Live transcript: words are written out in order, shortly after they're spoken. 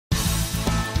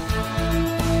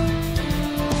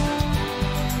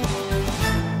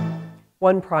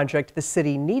One project the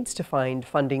city needs to find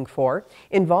funding for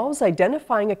involves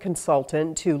identifying a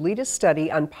consultant to lead a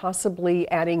study on possibly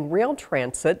adding rail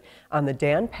transit on the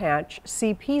Dan Patch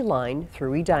CP line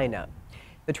through Edina.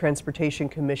 The Transportation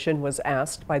Commission was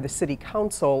asked by the City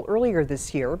Council earlier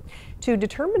this year to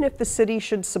determine if the city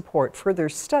should support further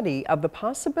study of the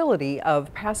possibility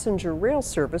of passenger rail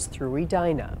service through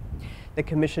Edina. The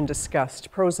Commission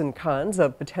discussed pros and cons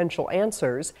of potential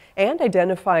answers and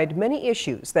identified many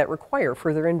issues that require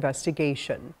further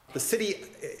investigation. The city,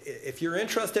 if you're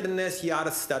interested in this, you ought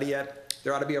to study it.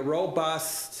 There ought to be a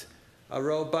robust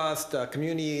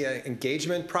community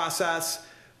engagement process.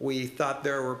 We thought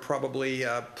there were probably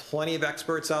plenty of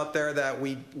experts out there that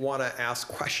we want to ask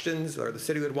questions, or the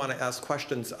city would want to ask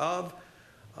questions of.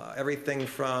 Everything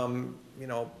from,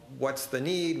 what's the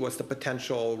need, what's the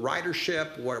potential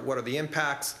ridership, what are the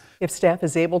impacts. If staff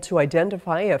is able to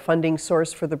identify a funding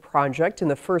source for the project in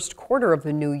the first quarter of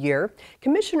the new year,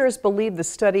 commissioners believe the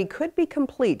study could be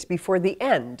complete before the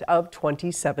end of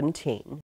 2017.